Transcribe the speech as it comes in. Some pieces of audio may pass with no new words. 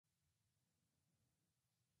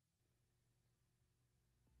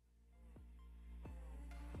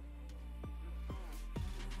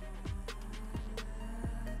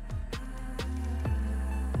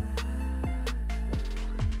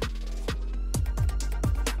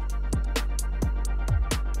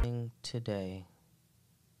today?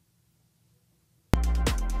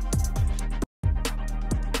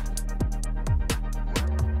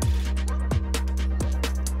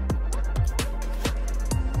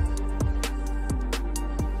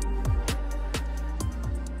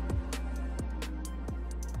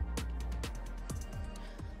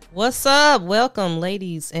 What's up? Welcome,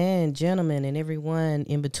 ladies and gentlemen, and everyone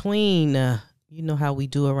in between. You know how we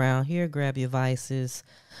do around here. Grab your vices,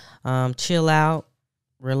 chill out,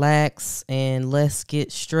 relax, and let's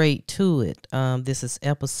get straight to it. This is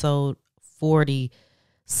episode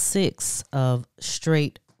 46 of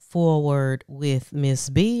Straightforward with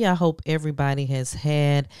Ms.B. I hope everybody has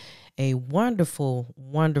had a wonderful,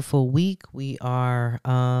 wonderful week. We are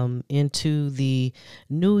into the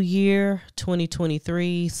new year,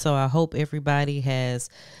 2023. So I hope everybody has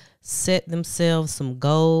set themselves some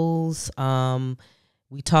goals.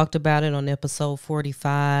 We talked about it on episode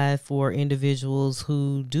 45 for individuals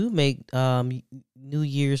who do make New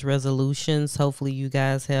Year's resolutions. Hopefully you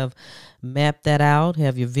guys have mapped that out,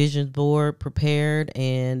 have your vision board prepared,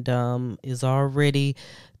 and is already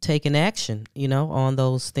taking action, on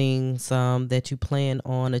those things that you plan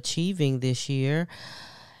on achieving this year.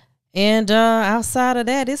 And outside of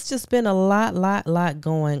that, it's just been a lot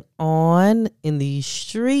going on in these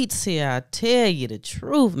streets here. I tell you the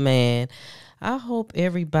truth, man. I hope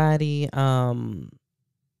everybody, you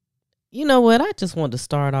know what? I just want to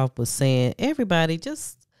start off with saying, everybody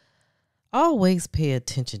just always pay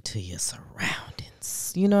attention to your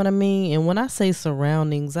surroundings. You know what I mean? And when I say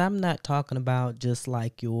surroundings, I'm not talking about just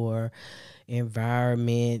like your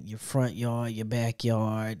environment, your front yard, your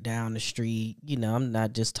backyard, down the street. I'm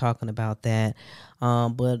not just talking about that.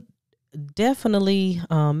 But definitely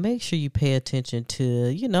make sure you pay attention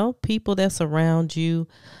to, people that surround you.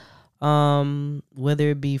 Whether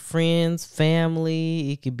it be friends,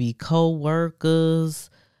 family, it could be co-workers.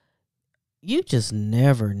 You just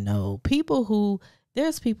never know.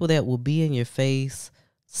 There's people that will be in your face,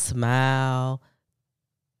 smile,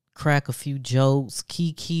 crack a few jokes,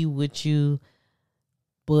 kiki with you,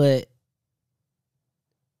 but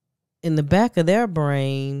in the back of their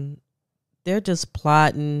brain, they're just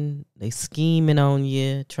plotting, they scheming on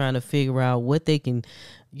you, trying to figure out what they can,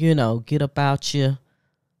 get about you,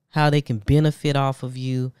 how they can benefit off of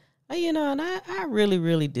you. And I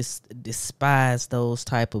really despise those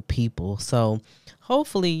type of people. So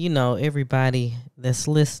hopefully, everybody that's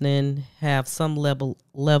listening have some level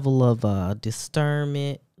of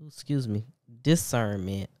discernment. I'm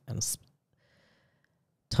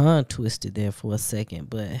tongue twisted there for a second,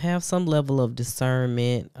 but have some level of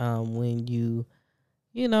discernment when you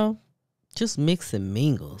just mix and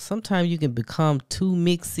mingle. Sometimes you can become too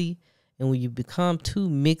mixy, and when you become too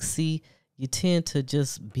mixy, you tend to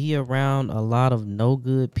just be around a lot of no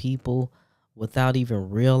good people without even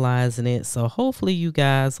realizing it. So hopefully you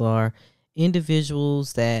guys are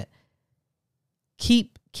individuals that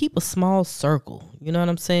keep a small circle, you know what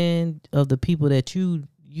I'm saying, of the people that truly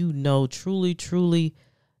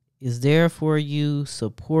is there for you,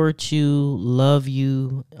 support you, love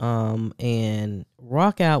you, and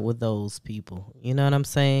rock out with those people. You know what I'm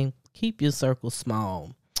saying? Keep your circle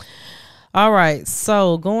small. All right,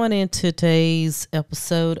 so going into today's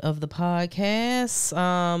episode of the podcast,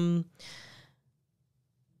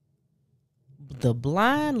 the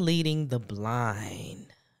blind leading the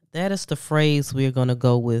blind. That is the phrase we're going to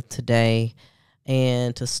go with today.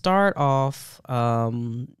 And to start off,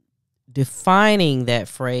 defining that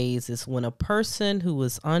phrase is when a person who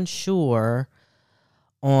is unsure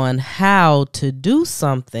on how to do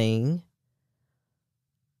something,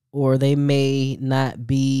 or they may not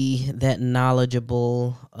be that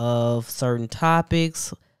knowledgeable of certain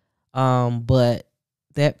topics, but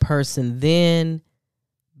that person then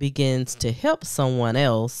begins to help someone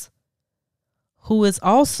else who is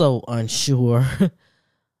also unsure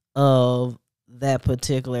of that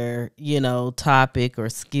particular, topic or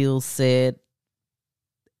skill set,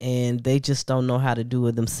 and they just don't know how to do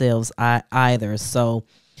it themselves either. So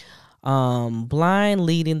blind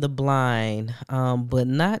leading the blind, but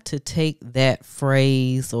not to take that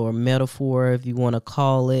phrase or metaphor, if you want to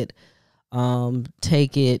call it,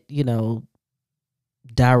 take it,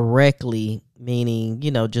 directly, meaning,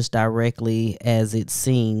 just directly as it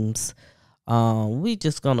seems. We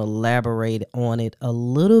just gonna elaborate on it a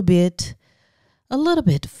little bit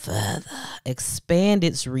further, expand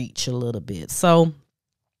its reach a little bit. So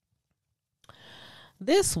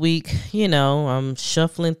this week, I'm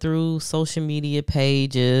shuffling through social media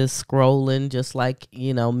pages, scrolling just like,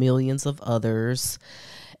 millions of others.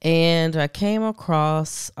 And I came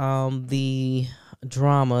across the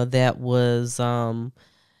drama that was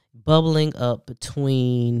bubbling up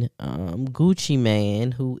between Gucci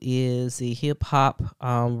Mane, who is a hip hop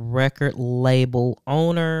record label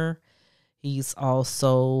owner. He's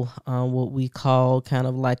also what we call kind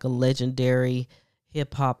of like a legendary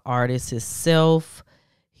hip hop artist himself.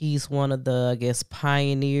 He's one of the, I guess,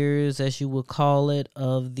 pioneers, as you would call it,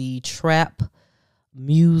 of the trap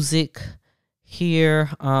music here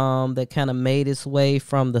that kind of made its way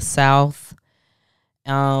from the South.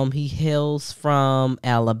 He hails from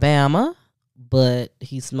Alabama, but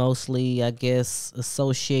he's mostly, I guess,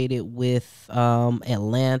 associated with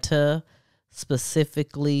Atlanta,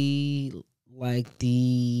 specifically like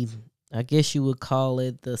the, I guess you would call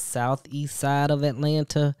it the southeast side of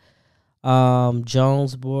Atlanta,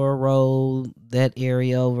 Jonesboro, that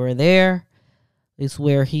area over there is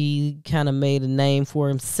where he kind of made a name for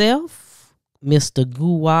himself. Mr.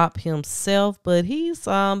 Guwop himself, but he's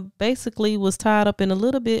basically was tied up in a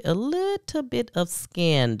little bit of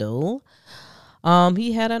scandal.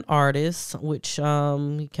 He had an artist which he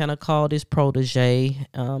kind of called his protege.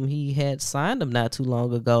 He had signed him not too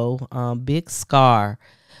long ago, Big Scarr.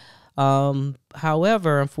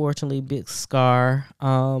 However, unfortunately, Big Scarr,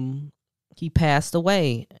 he passed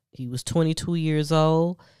away. He was 22 years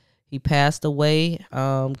old. He passed away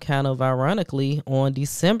kind of ironically on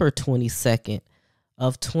December 22nd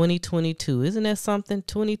of 2022. Isn't that something?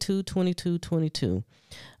 22.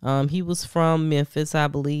 He was from Memphis, I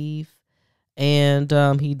believe, and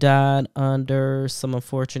he died under some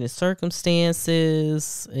unfortunate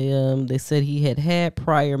circumstances. They said he had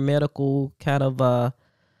prior medical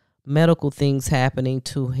things happening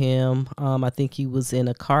to him. I think he was in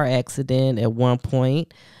a car accident at one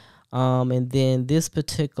point. And then this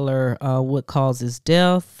particular, what causes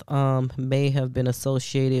death, may have been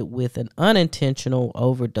associated with an unintentional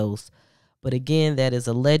overdose. But again, that is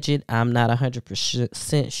alleged. I'm not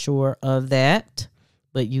 100% sure of that.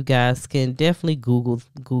 But you guys can definitely Google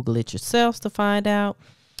it yourselves to find out.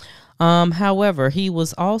 However, he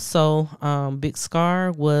was also, Big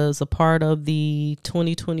Scarr was a part of the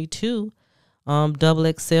 2022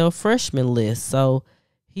 Double XL freshman list. So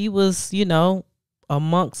he was,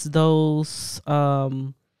 amongst those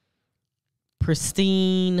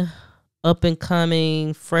pristine, up and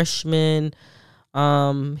coming freshman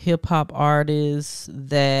hip hop artists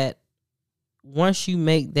that once you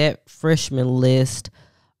make that freshman list,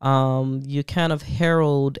 you kind of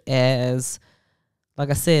herald as, like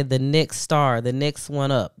I said, the next star, the next one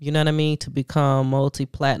up, you know what I mean, to become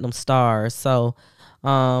multi-platinum stars. So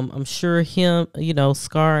I'm sure him,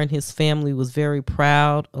 Scarr and his family was very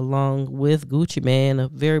proud, along with Gucci Mane,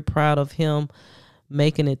 very proud of him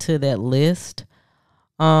making it to that list.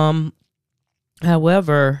 However,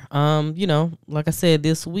 like I said,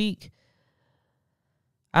 this week,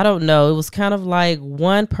 I don't know. It was kind of like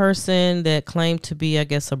one person that claimed to be, I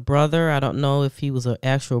guess, a brother. I don't know if he was an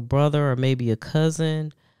actual brother or maybe a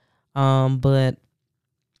cousin. But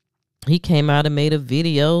he came out and made a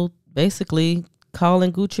video basically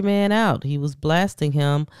calling Gucci Mane out. He was blasting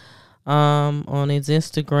him on his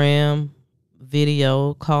Instagram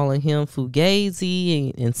video, calling him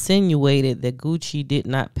fugazi, and insinuated that Gucci did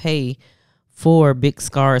not pay for Big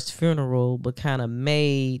Scarr's funeral, but kind of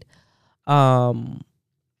made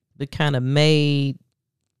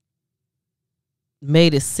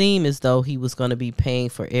made it seem as though he was going to be paying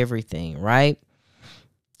for everything, right?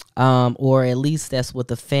 Or at least that's what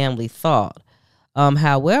the family thought.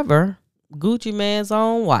 However, Gucci Mane's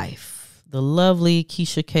own wife, the lovely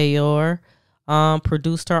Keisha Kayor,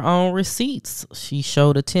 produced her own receipts. She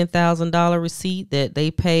showed a $10,000 receipt that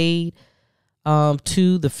they paid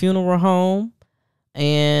to the funeral home.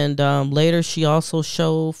 And later she also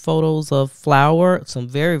showed photos of some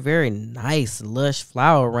very, very nice, lush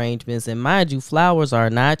flower arrangements. And mind you, flowers are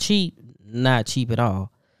not cheap at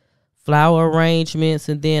all. Flower arrangements.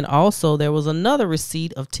 And then also there was another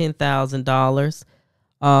receipt of $10,000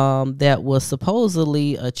 that was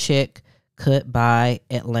supposedly a check cut by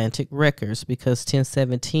Atlantic Records, because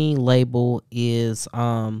 1017 label is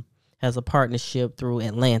has a partnership through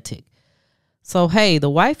Atlantic. So, hey, the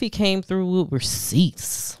wifey came through with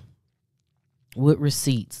receipts. So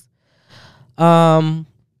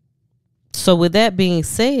with that being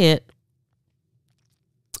said,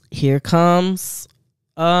 here comes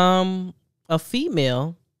a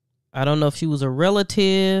female. I don't know if she was a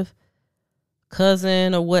relative,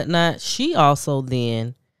 cousin, or whatnot. She also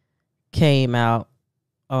then came out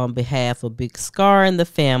on behalf of Big Scarr and the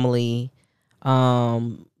family,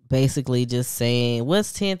 basically just saying,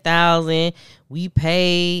 what's 10,000? We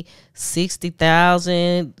paid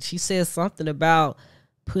 60,000. She said something about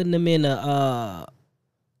putting them in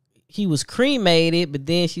he was cremated, but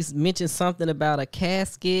then she mentioned something about a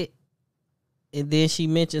casket, and then she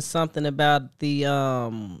mentioned something about the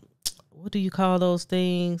what do you call those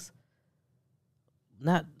things?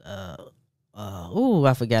 Not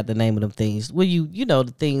I forgot the name of them things. Where you know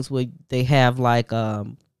the things where they have like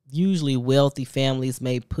usually wealthy families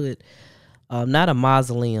may put not a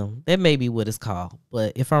mausoleum. That may be what it's called,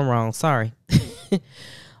 but if I'm wrong, sorry.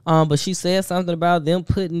 But she said something about them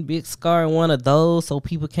putting Big Scarr in one of those so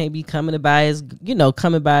people can't be coming by his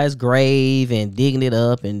grave and digging it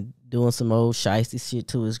up and doing some old shiesty shit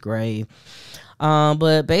to his grave.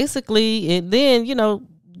 But basically, it then,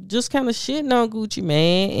 just kind of shitting on Gucci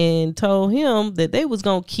Mane and told him that they was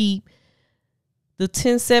going to keep the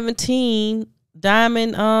 1017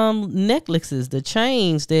 diamond necklaces, the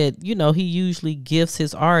chains that he usually gifts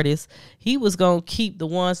his artists. He was gonna keep the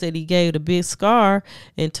ones that he gave to Big Scarr,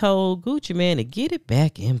 and told Gucci Mane to get it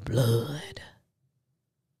back in blood.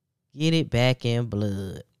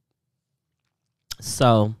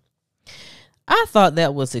 So I thought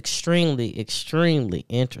that was extremely, extremely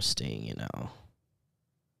interesting.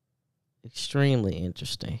 Extremely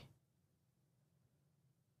interesting.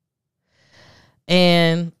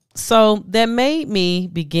 And so that made me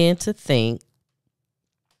begin to think,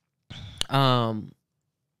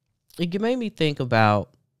 it made me think about,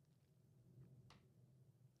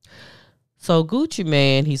 so Gucci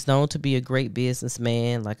Mane, he's known to be a great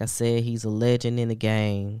businessman. Like I said, he's a legend in the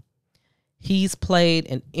game. He's played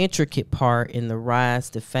an intricate part in the rise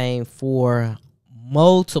to fame for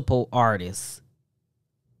multiple artists.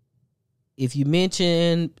 If you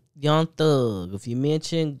mention Young Thug, if you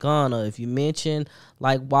mention Gunna, if you mention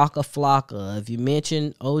like Waka Flocka, if you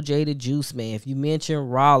mention OJ the Juice Man, if you mention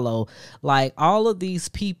Rollo, like all of these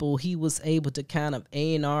people, he was able to kind of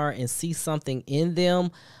A&R and see something in them,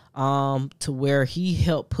 to where he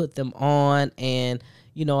helped put them on, and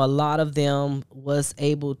a lot of them was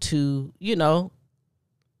able to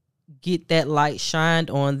get that light shined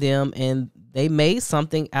on them, and they made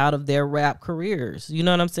something out of their rap careers. You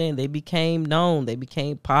know what I'm saying? They became known. They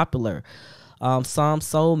became popular. Some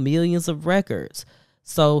sold millions of records.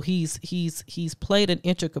 So he's played an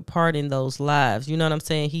intricate part in those lives. You know what I'm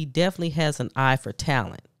saying? He definitely has an eye for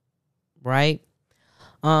talent, right?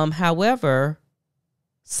 However,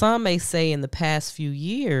 some may say in the past few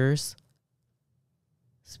years,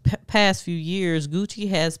 Gucci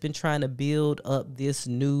has been trying to build up this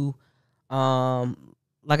new,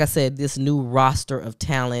 like I said, this new roster of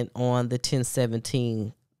talent on the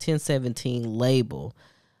 1017 label.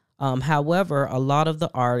 However, a lot of the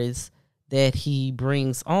artists that he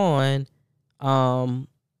brings on,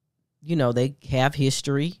 they have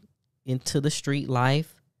history into the street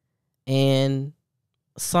life, and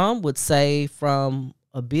some would say from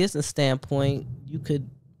a business standpoint,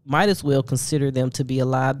 might as well consider them to be a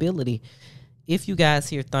liability. If you guys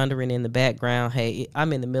hear thundering in the background, hey,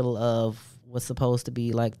 I'm in the middle of what's supposed to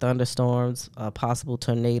be like thunderstorms, a possible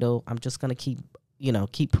tornado. I'm just gonna keep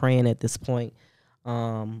praying at this point,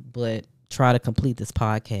 but try to complete this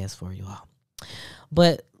podcast for you all.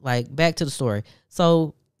 But like, back to the story.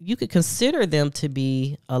 So you could consider them to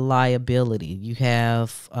be a liability. You have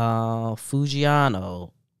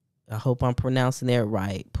Fujiano. I hope I'm pronouncing that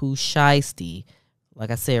right. Pooh Shiesty. Like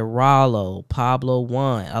I said, Rollo, Pablo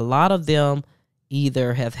One. A lot of them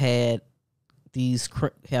either have had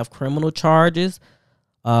have criminal charges,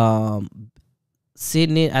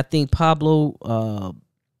 sitting in. I think Pablo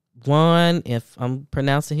One, if I'm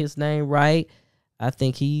pronouncing his name right, I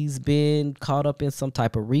think he's been caught up in some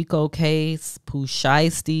type of RICO case. Pooh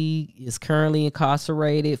Shiesty is currently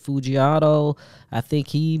incarcerated. Fujiano, I think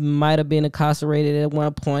he might have been incarcerated at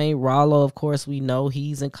one point. Rollo, of course, we know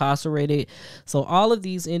he's incarcerated. So all of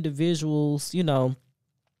these individuals,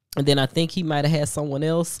 and then I think he might have had someone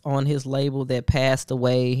else on his label that passed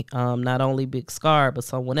away. Not only Big Scarr, but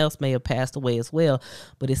someone else may have passed away as well.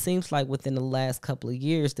 But it seems like within the last couple of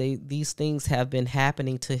years, these things have been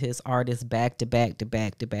happening to his artists back to back to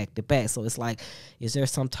back to back to back. So it's like, is there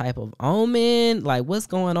some type of omen? Like, what's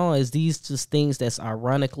going on? Is these just things that's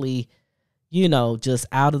ironically, just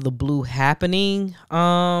out of the blue happening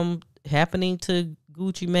to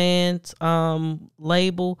Gucci Mane's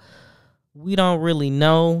label? We don't really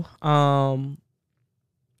know.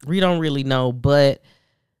 But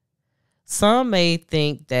some may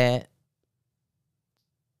think that,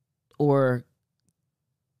 or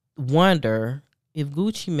wonder if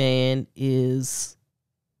Gucci Mane is,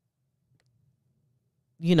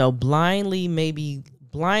 blindly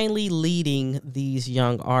leading these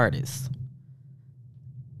young artists.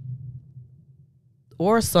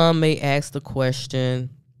 Or some may ask the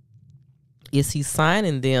question, Is he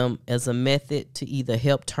signing them as a method to either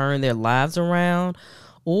help turn their lives around,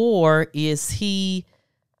 or is he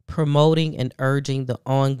promoting and urging the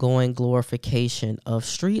ongoing glorification of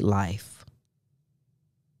street life?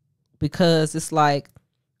 Because it's like,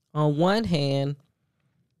 on one hand,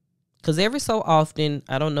 because every so often,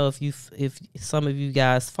 I don't know if some of you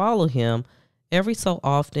guys follow him, every so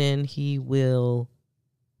often he will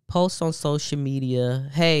post on social media,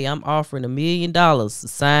 hey, I'm offering $1 million to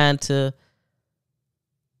sign to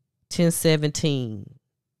 1017.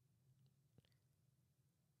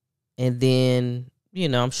 And then,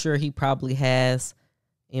 I'm sure he probably has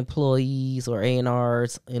employees or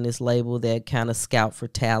A&Rs in his label that kind of scout for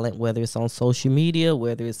talent, whether it's on social media,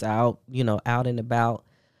 whether it's out, out and about.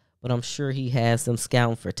 But I'm sure he has them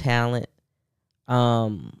scouting for talent.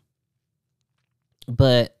 But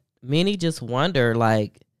many just wonder,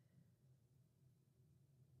 like,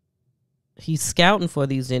 he's scouting for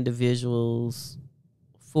these individuals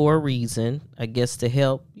for a reason, I guess, to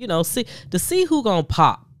help, see who gonna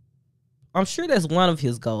pop. I'm sure that's one of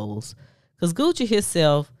his goals. Because Gucci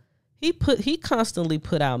himself, he constantly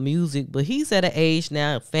put out music, but he's at an age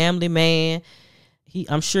now, a family man.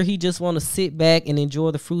 I'm sure he just want to sit back and enjoy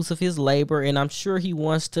the fruits of his labor, and I'm sure he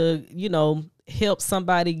wants to, help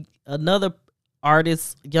somebody, another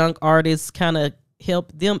artist, young artist, kind of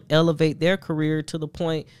help them elevate their career to the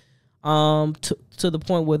point, to the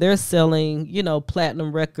point where they're selling,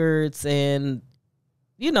 platinum records, and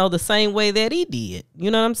the same way that he did. You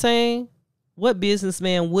know what I'm saying? What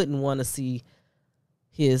businessman wouldn't want to see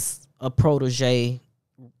a protege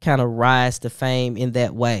kind of rise to fame in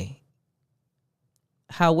that way?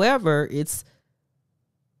 However, it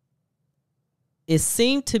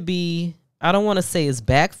seemed to be, I don't want to say it's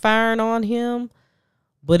backfiring on him,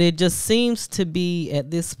 but it just seems to be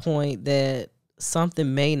at this point that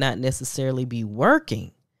something may not necessarily be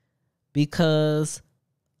working because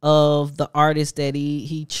of the artist that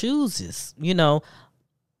he chooses.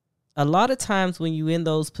 A lot of times when you in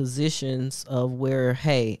those positions of where,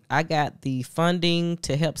 hey, I got the funding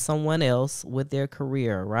to help someone else with their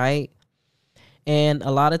career, right? And a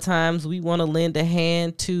lot of times we want to lend a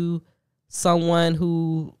hand to someone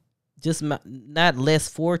who just not less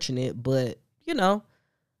fortunate, but,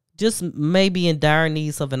 just maybe in dire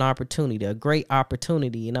needs of an opportunity, a great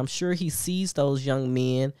opportunity. And I'm sure he sees those young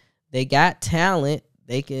men. They got talent.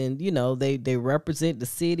 They can, they represent the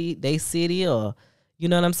city, or, you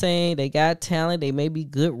know what I'm saying? They got talent. They may be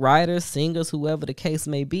good writers, singers, whoever the case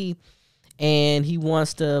may be. And he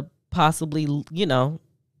wants to possibly,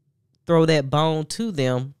 throw that bone to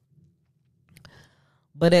them.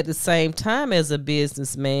 But at the same time, as a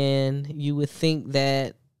businessman, you would think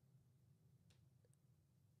that,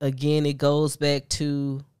 again, it goes back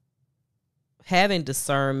to having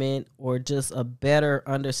discernment or just a better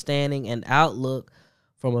understanding and outlook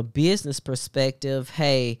from a business perspective.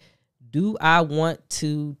 Hey, do I want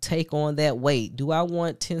to take on that weight? Do I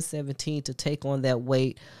want 1017 to take on that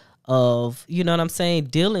weight of,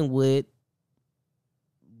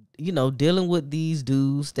 dealing with these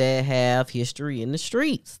dudes that have history in the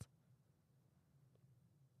streets?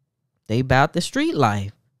 They about the street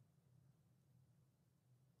life.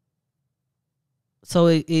 So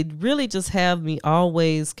it really just have me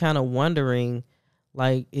always kind of wondering,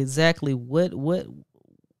 like, exactly what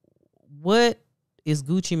is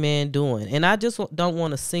Gucci Mane doing? And I just don't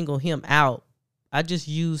want to single him out. I just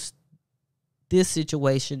use this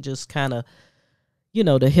situation just kind of,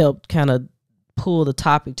 to help kind of pull the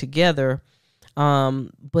topic together.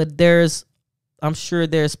 But I'm sure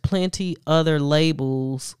there's plenty other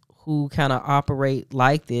labels who kind of operate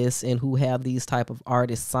like this and who have these type of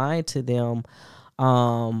artists signed to them.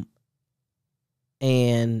 And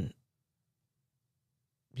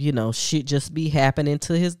shit just be happening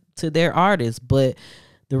to their artists. But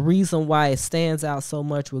the reason why it stands out so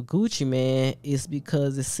much with Gucci Mane is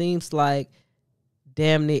because it seems like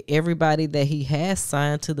damn near everybody that he has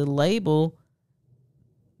signed to the label,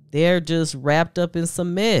 they're just wrapped up in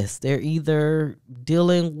some mess. They're either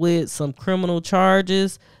dealing with some criminal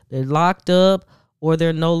charges, they're locked up, or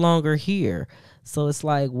they're no longer here. So it's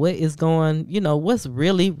like, what is going, what's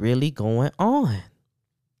really, really going on?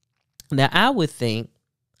 Now, I would think,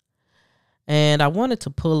 and I wanted to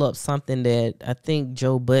pull up something that I think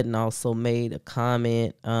Joe Budden also made a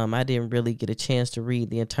comment. I didn't really get a chance to read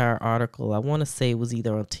the entire article. I want to say it was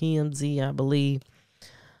either on TMZ, I believe.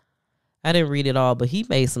 I didn't read it all, but he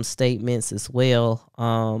made some statements as well.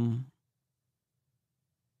 And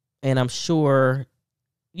I'm sure,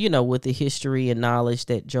 with the history and knowledge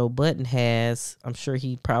that Joe Budden has, I'm sure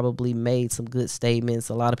he probably made some good statements.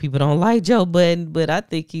 A lot of people don't like Joe Budden, but I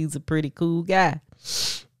think he's a pretty cool guy.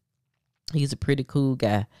 He's a pretty cool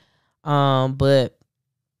guy. But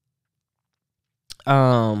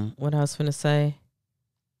what I was finna say,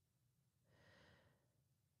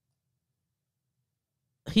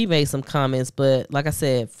 he made some comments, but like I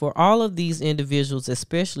said, for all of these individuals,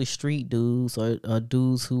 especially street dudes or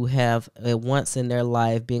dudes who have at once in their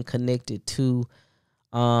life been connected to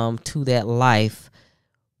that life,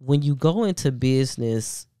 when you go into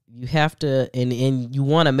business, you have to and you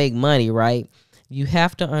want to make money, right? You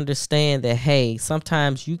have to understand that, hey,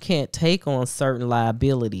 sometimes you can't take on certain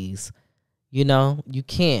liabilities. You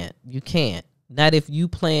can't. Not if you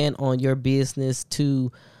plan on your business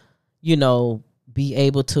to, be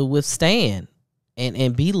able to withstand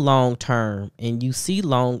and be long term, and you see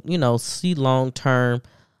long term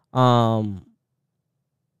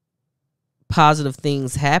positive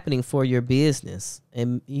things happening for your business,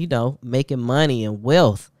 and making money and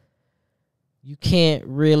wealth. You can't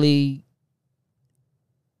really,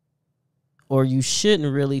 or you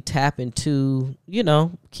shouldn't really tap into,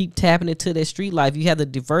 keep tapping into that street life. You have to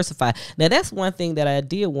diversify. Now, that's one thing that I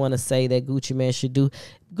did want to say that Gucci Mane should do.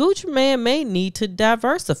 Gucci Mane may need to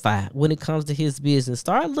diversify when it comes to his business.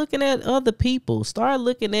 Start looking at other people. Start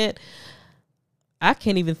looking at, I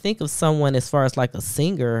can't even think of someone as far as like a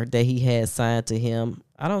singer that he has signed to him.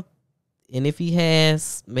 And if he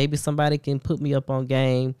has, maybe somebody can put me up on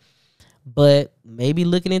game. But maybe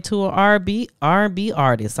looking into an R&B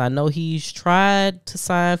artist. I know he's tried to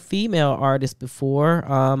sign female artists before.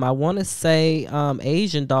 I want to say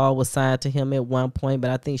Asian Doll was signed to him at one point,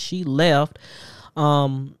 but I think she left.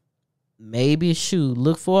 Maybe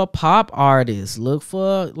look for a pop artist. Look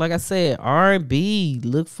for, like I said, R&B.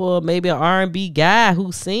 Look for maybe an R&B guy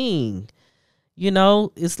who sing.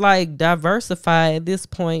 It's like diversify at this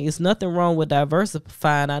point. It's nothing wrong with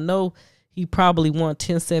diversifying. I know he probably want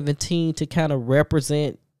 1017 to kind of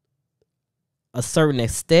represent a certain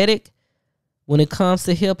aesthetic when it comes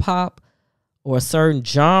to hip hop, or a certain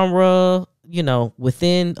genre,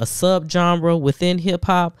 within a subgenre within hip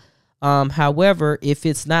hop. However, if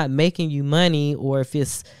it's not making you money, or if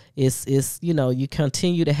it's you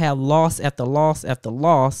continue to have loss after loss after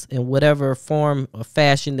loss in whatever form or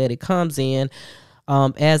fashion that it comes in,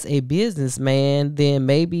 as a businessman, then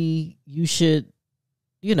maybe you should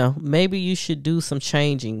do some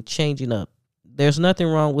changing up. There's nothing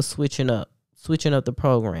wrong with switching up the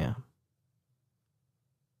program.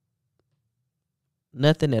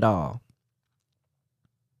 Nothing at all.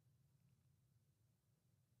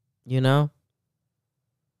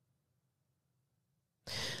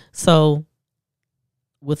 So,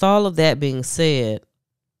 with all of that being said,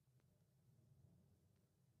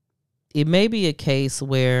 it may be a case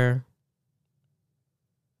where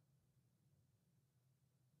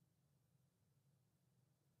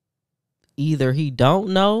either he don't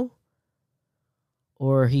know,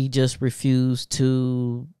 or he just refused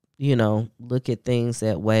to, look at things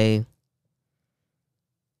that way.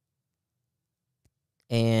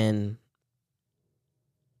 And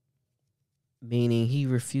meaning he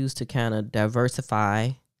refused to kind of diversify.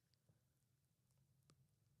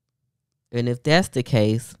 And if that's the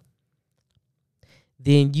case,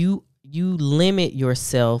 then you limit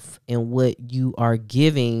yourself in what you are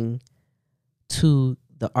giving to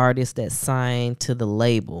the artist that signed to the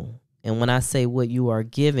label. And when I say what you are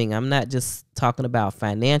giving, I'm not just talking about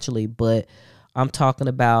financially, but I'm talking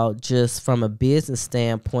about just from a business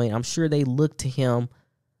standpoint. I'm sure they look to him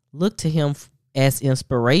as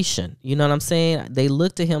inspiration. You know what I'm saying? They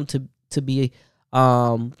look to him to be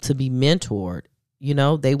mentored.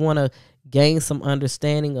 They want to gain some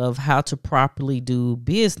understanding of how to properly do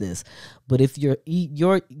business. But if you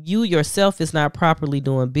yourself is not properly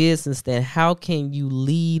doing business, then how can you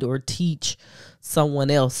lead or teach someone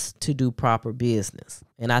else to do proper business?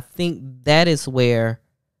 And I think that is where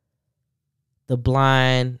the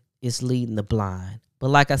blind is leading the blind.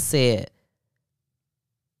 But like I said,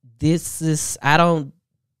 I'm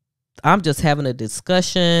just having a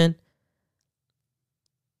discussion.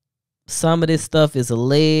 Some of this stuff is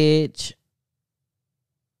alleged.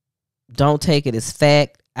 Don't take it as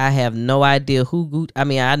fact. I have no idea I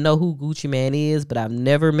know who Gucci Mane is, but I've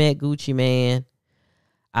never met Gucci Mane.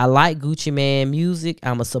 I like Gucci Mane music.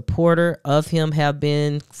 I'm a supporter of him, have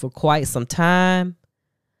been for quite some time.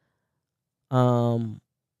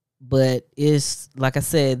 But it's like I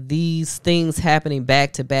said, these things happening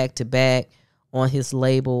back to back to back on his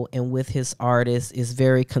label and with his artists is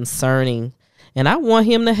very concerning. And I want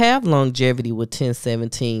him to have longevity with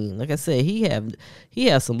 1017. Like I said, he have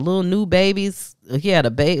some little new babies. He had a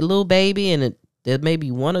little baby, and They're maybe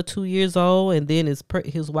 1 or 2 years old, and then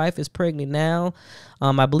his wife is pregnant now.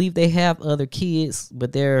 I believe they have other kids,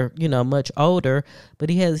 but they're much older. But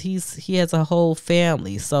he has a whole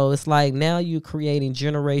family, so it's like now you're creating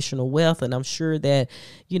generational wealth, and I'm sure that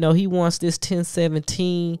he wants this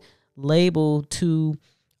 1017 label to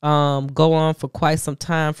go on for quite some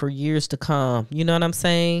time, for years to come. You know what I'm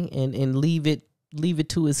saying? And leave it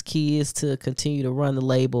to his kids to continue to run the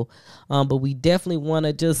label. But we definitely want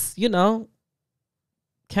to just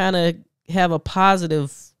kind of have a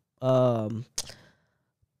positive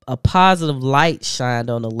light shined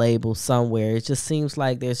on the label somewhere. It just seems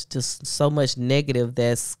like there's just so much negative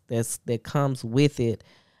that comes with it,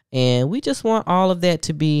 and we just want all of that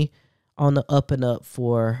to be on the up and up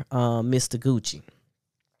for Mr. Gucci.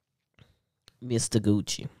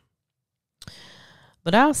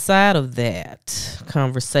 But outside of that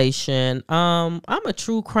conversation, I'm a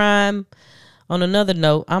true crime. On another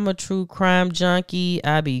note, I'm a true crime junkie.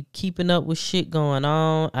 I be keeping up with shit going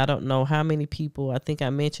on. I don't know how many people, I think I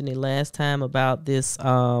mentioned it last time about this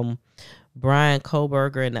Brian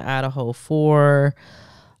Koberger and the Idaho 4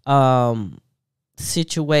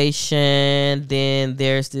 situation. Then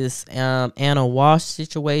there's this Anna Walsh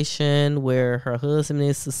situation where her husband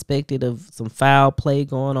is suspected of some foul play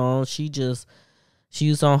going on. She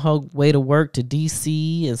was on her way to work to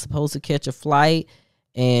DC and supposed to catch a flight,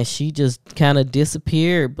 and she just kind of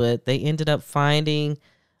disappeared. But they ended up finding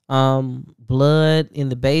blood in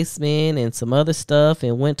the basement and some other stuff,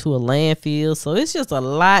 and went to a landfill. So it's just a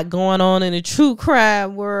lot going on in the true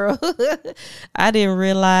crime world. I didn't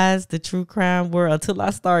realize the true crime world until I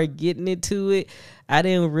started getting into it. I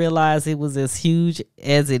didn't realize it was as huge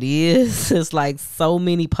as it is. It's like so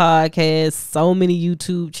many podcasts, so many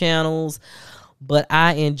YouTube channels. But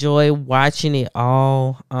I enjoy watching it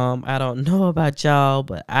all. I don't know about y'all,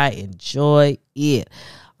 but I enjoy it.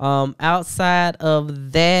 Outside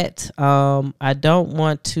of that, I don't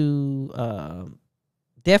want to,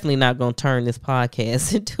 definitely not going to turn this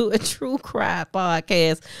podcast into a true crime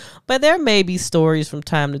podcast. But there may be stories from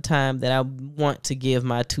time to time that I want to give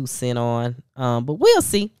my 2 cents on. But we'll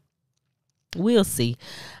see. We'll see.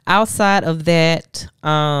 Outside of that,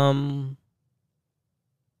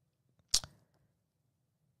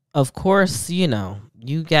 of course,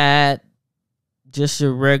 you got just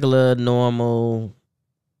your regular, normal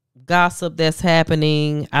gossip that's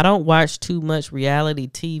happening. I don't watch too much reality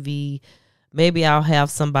TV. Maybe I'll have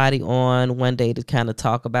somebody on one day to kind of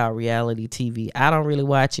talk about reality TV. I don't really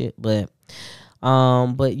watch it, but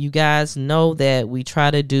you guys know that we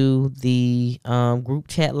try to do the group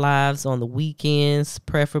chat lives on the weekends,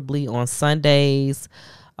 preferably on Sundays.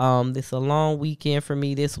 It's a long weekend for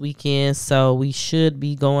me this weekend, so we should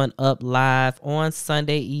be going up live on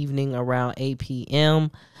Sunday evening around 8 p.m.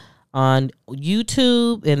 on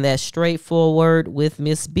YouTube, and that's straightforward with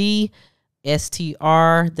Ms.B,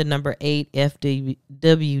 STR, the number 8,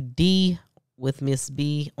 FWD with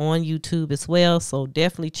Ms.B on YouTube as well. So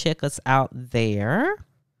definitely check us out there.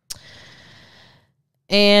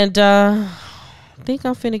 And I think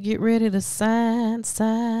I'm finna get ready to sign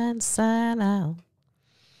out.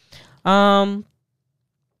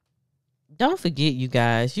 Don't forget, you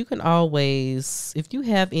guys, you can always, if you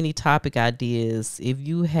have any topic ideas, if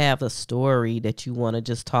you have a story that you want to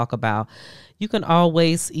just talk about, you can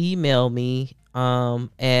always email me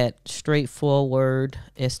at straightforward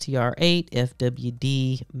str8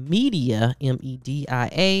 fwd media media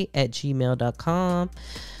at gmail.com.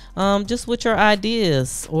 Just with your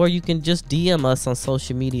ideas, or you can just DM us on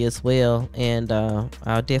social media as well, and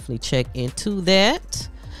I'll definitely check into that.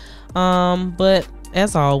 But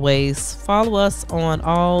as always, follow us on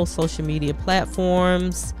all social media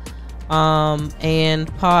platforms and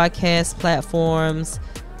podcast platforms.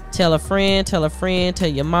 Tell a friend, tell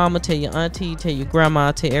your mama, tell your auntie, tell your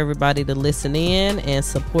grandma, tell everybody to listen in and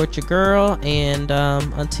support your girl. And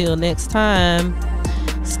until next time,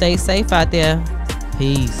 stay safe out there.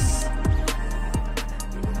 Peace.